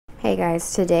Hey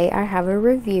guys, today I have a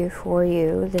review for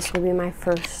you. This will be my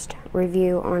first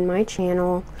review on my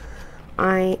channel.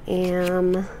 I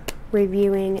am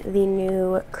reviewing the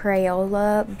new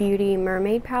Crayola Beauty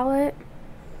Mermaid palette.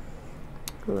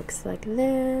 It looks like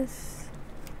this.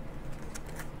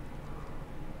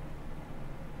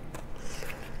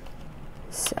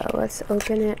 So let's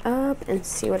open it up and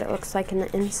see what it looks like in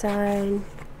the inside.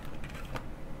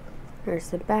 There's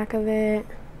the back of it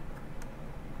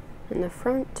and the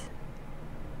front.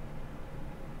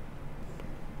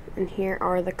 And here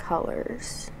are the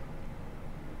colors.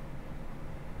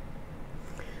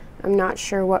 I'm not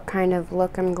sure what kind of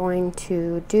look I'm going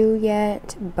to do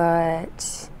yet,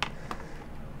 but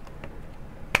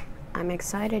I'm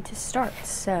excited to start.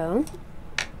 So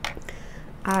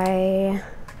I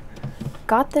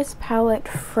got this palette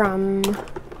from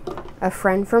a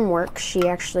friend from work. She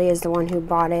actually is the one who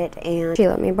bought it, and she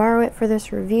let me borrow it for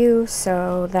this review,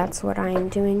 so that's what I am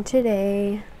doing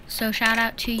today. So shout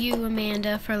out to you,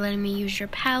 Amanda, for letting me use your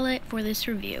palette for this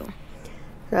review.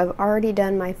 So I've already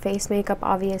done my face makeup,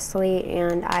 obviously,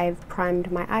 and I've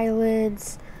primed my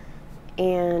eyelids,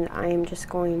 and I'm just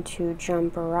going to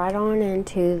jump right on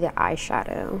into the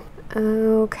eyeshadow.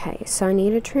 Okay, so I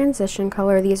need a transition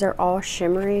color. These are all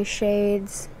shimmery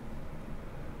shades,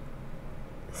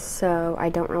 so I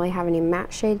don't really have any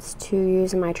matte shades to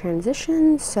use in my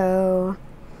transition, so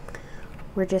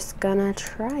we're just gonna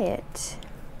try it.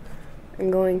 I'm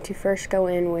going to first go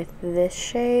in with this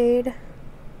shade,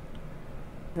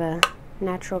 the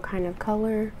natural kind of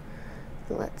color.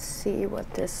 Let's see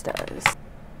what this does.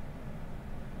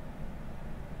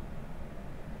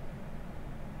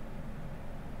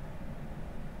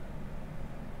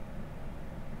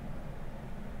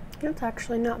 It's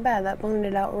actually not bad. That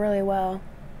blended out really well.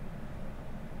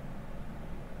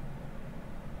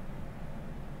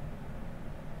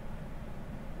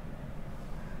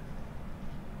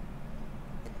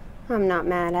 I'm not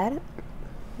mad at it.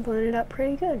 Blended up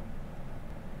pretty good.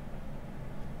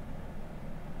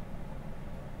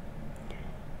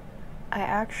 I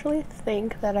actually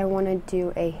think that I want to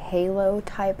do a halo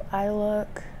type eye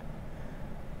look.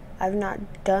 I've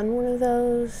not done one of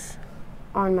those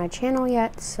on my channel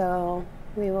yet, so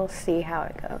we will see how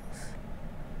it goes.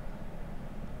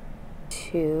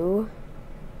 To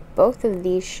both of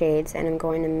these shades, and I'm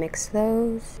going to mix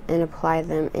those and apply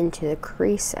them into the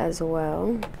crease as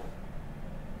well.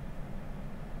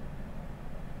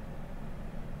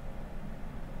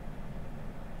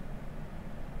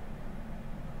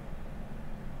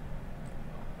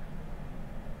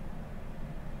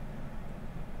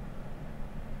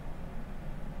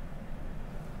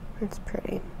 It's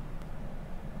pretty.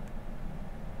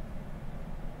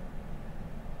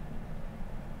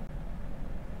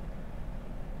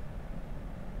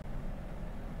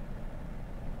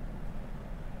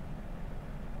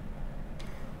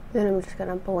 Then I'm just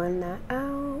gonna blend that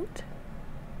out.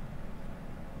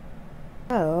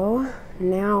 So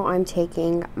now I'm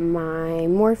taking my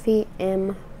Morphe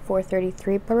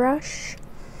M433 brush,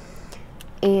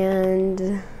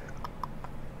 and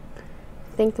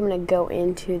I think I'm going to go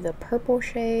into the purple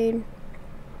shade.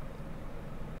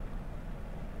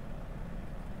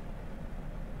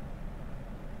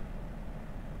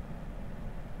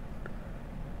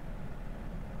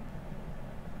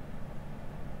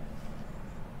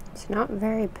 It's not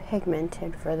very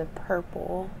pigmented for the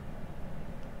purple.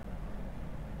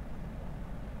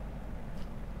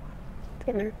 It's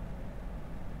getting there.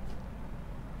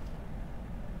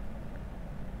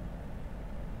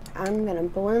 I'm gonna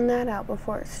blend that out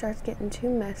before it starts getting too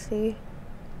messy.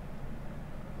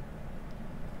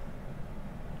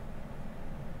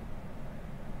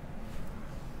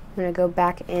 I'm gonna go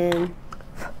back in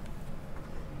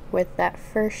with that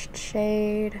first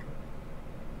shade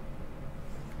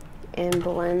and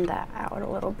blend that out a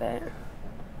little bit.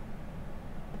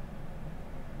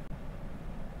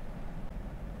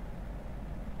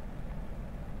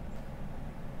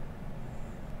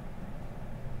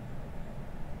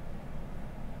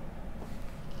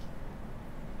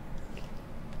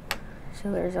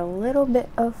 So there's a little bit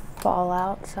of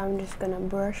fallout, so I'm just gonna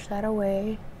brush that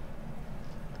away.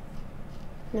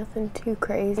 Nothing too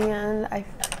crazy, and I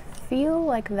feel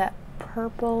like that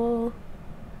purple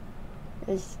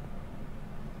is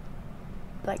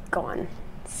like gone.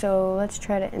 So let's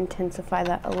try to intensify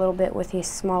that a little bit with a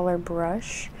smaller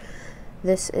brush.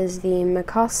 This is the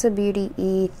Mikasa Beauty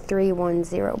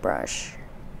E310 brush.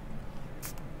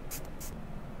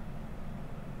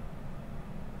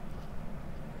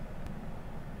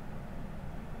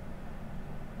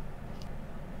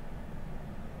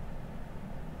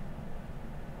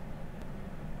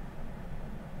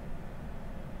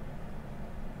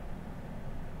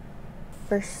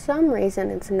 For some reason,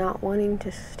 it's not wanting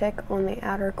to stick on the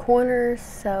outer corners,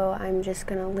 so I'm just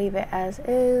going to leave it as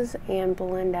is and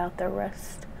blend out the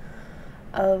rest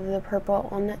of the purple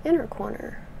on the inner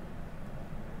corner.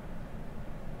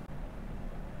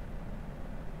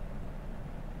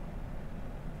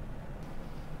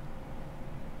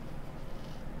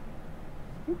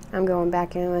 I'm going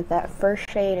back in with that first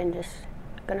shade and just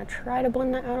gonna try to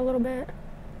blend that out a little bit.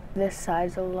 This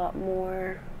side's a lot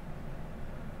more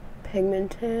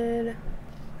pigmented,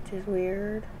 which is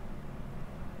weird.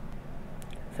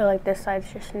 I feel like this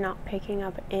side's just not picking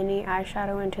up any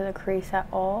eyeshadow into the crease at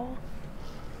all.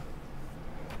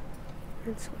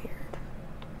 It's weird.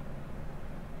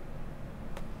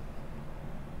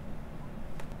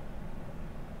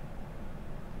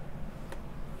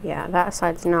 Yeah, that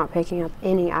side's not picking up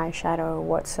any eyeshadow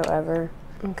whatsoever.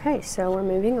 Okay, so we're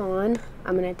moving on.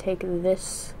 I'm gonna take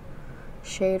this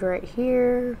shade right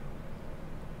here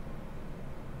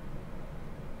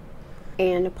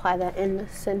and apply that in the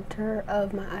center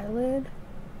of my eyelid.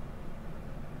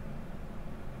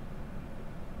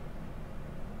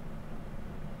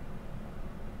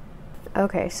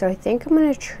 Okay, so I think I'm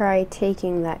going to try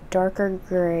taking that darker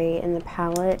gray in the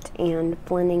palette and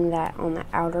blending that on the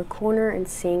outer corner and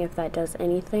seeing if that does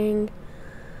anything.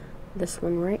 This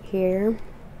one right here.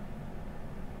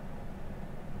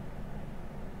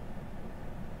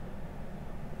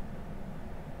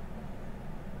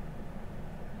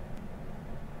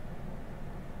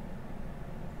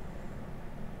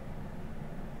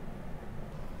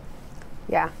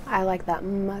 Yeah, I like that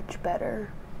much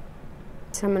better.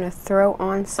 So I'm going to throw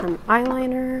on some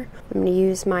eyeliner. I'm going to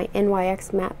use my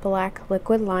NYX Matte Black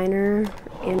Liquid Liner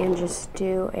and just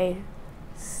do a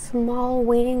small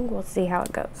wing. We'll see how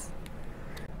it goes.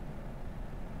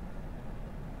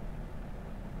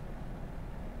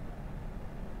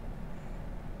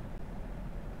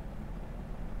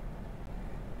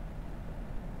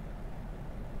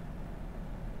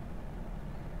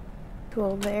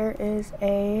 Well, there is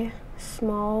a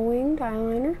small winged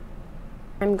eyeliner.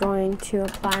 I'm going to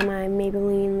apply my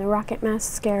Maybelline The Rocket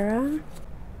Mascara.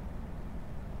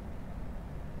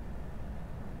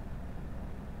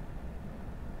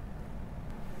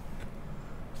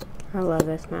 I love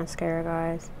this mascara,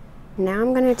 guys. Now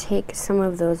I'm going to take some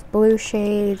of those blue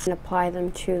shades and apply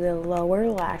them to the lower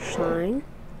lash line.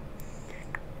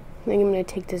 Then I'm going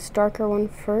to take this darker one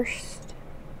first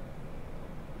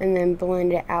and then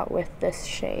blend it out with this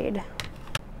shade.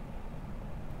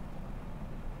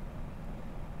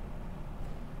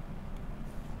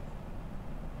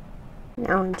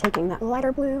 Now I'm taking that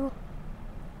lighter blue.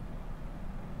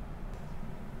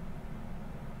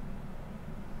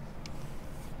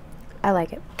 I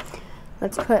like it.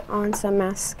 Let's put on some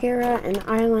mascara and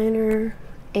eyeliner.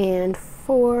 And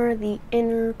for the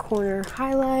inner corner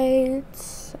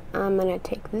highlights, I'm gonna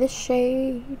take this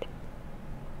shade.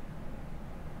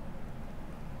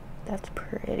 That's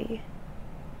pretty.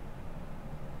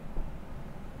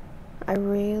 I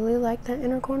really like that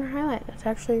inner corner highlight. That's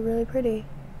actually really pretty.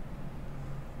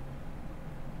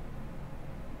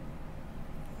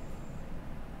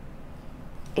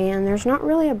 And there's not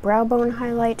really a brow bone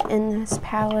highlight in this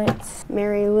palette.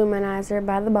 Mary Luminizer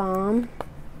by The Balm.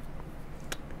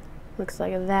 Looks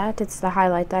like that. It's the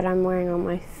highlight that I'm wearing on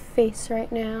my face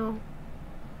right now.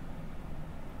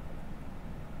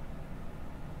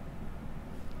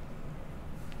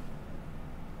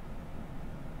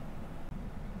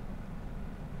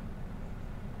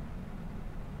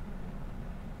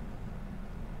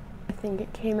 I think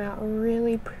it came out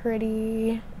really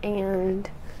pretty and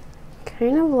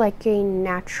kind of like a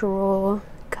natural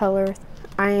color.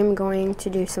 I am going to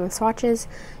do some swatches.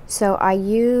 So I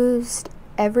used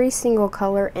every single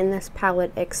color in this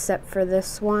palette except for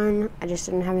this one. I just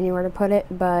didn't have anywhere to put it,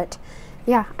 but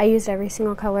yeah, I used every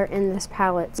single color in this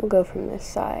palette. So we'll go from this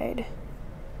side.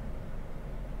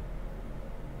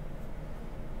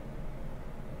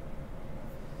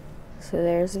 So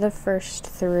there's the first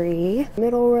three.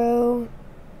 Middle row.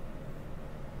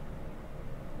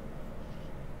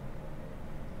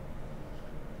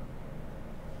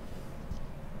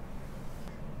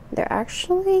 They're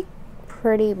actually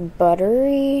pretty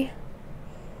buttery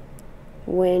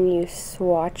when you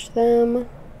swatch them,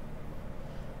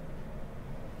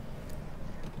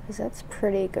 because that's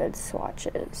pretty good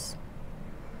swatches.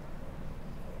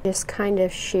 Just kind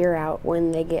of sheer out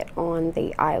when they get on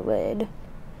the eyelid.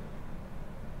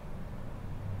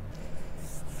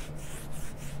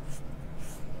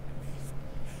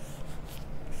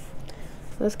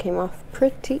 Those came off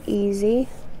pretty easy.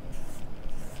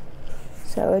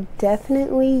 So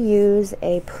definitely use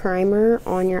a primer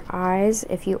on your eyes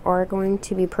if you are going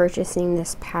to be purchasing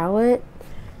this palette.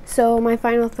 So my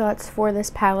final thoughts for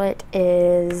this palette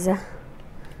is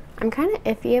I'm kind of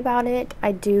iffy about it.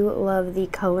 I do love the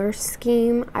color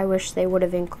scheme. I wish they would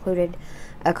have included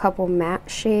a couple matte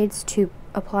shades to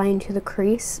apply into the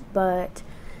crease, but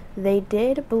they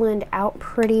did blend out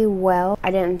pretty well.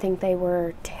 I didn't think they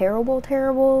were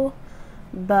terrible,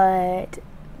 but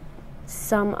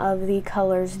some of the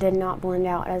colors did not blend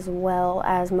out as well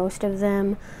as most of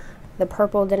them. The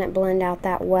purple didn't blend out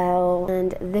that well,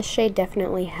 and this shade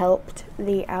definitely helped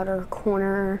the outer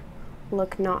corner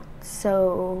look not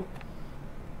so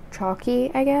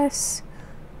chalky, I guess.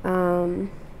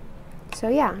 So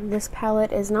yeah, this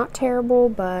palette is not terrible,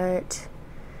 but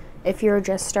if you're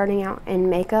just starting out in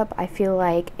makeup, I feel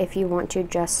like if you want to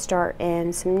just start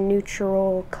in some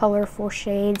neutral, colorful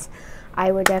shades,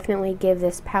 I would definitely give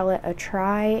this palette a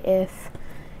try if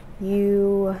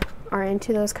you are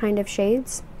into those kind of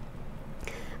shades.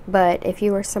 But if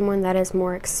you are someone that is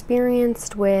more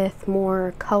experienced with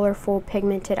more colorful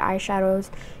pigmented eyeshadows,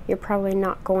 you're probably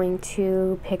not going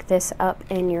to pick this up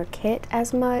in your kit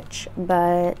as much.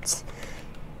 But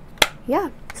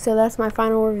yeah, so that's my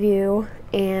final review,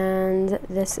 and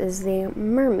this is the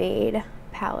Mermaid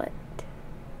palette.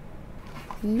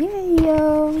 Yay,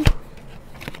 yo!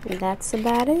 That's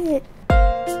about it.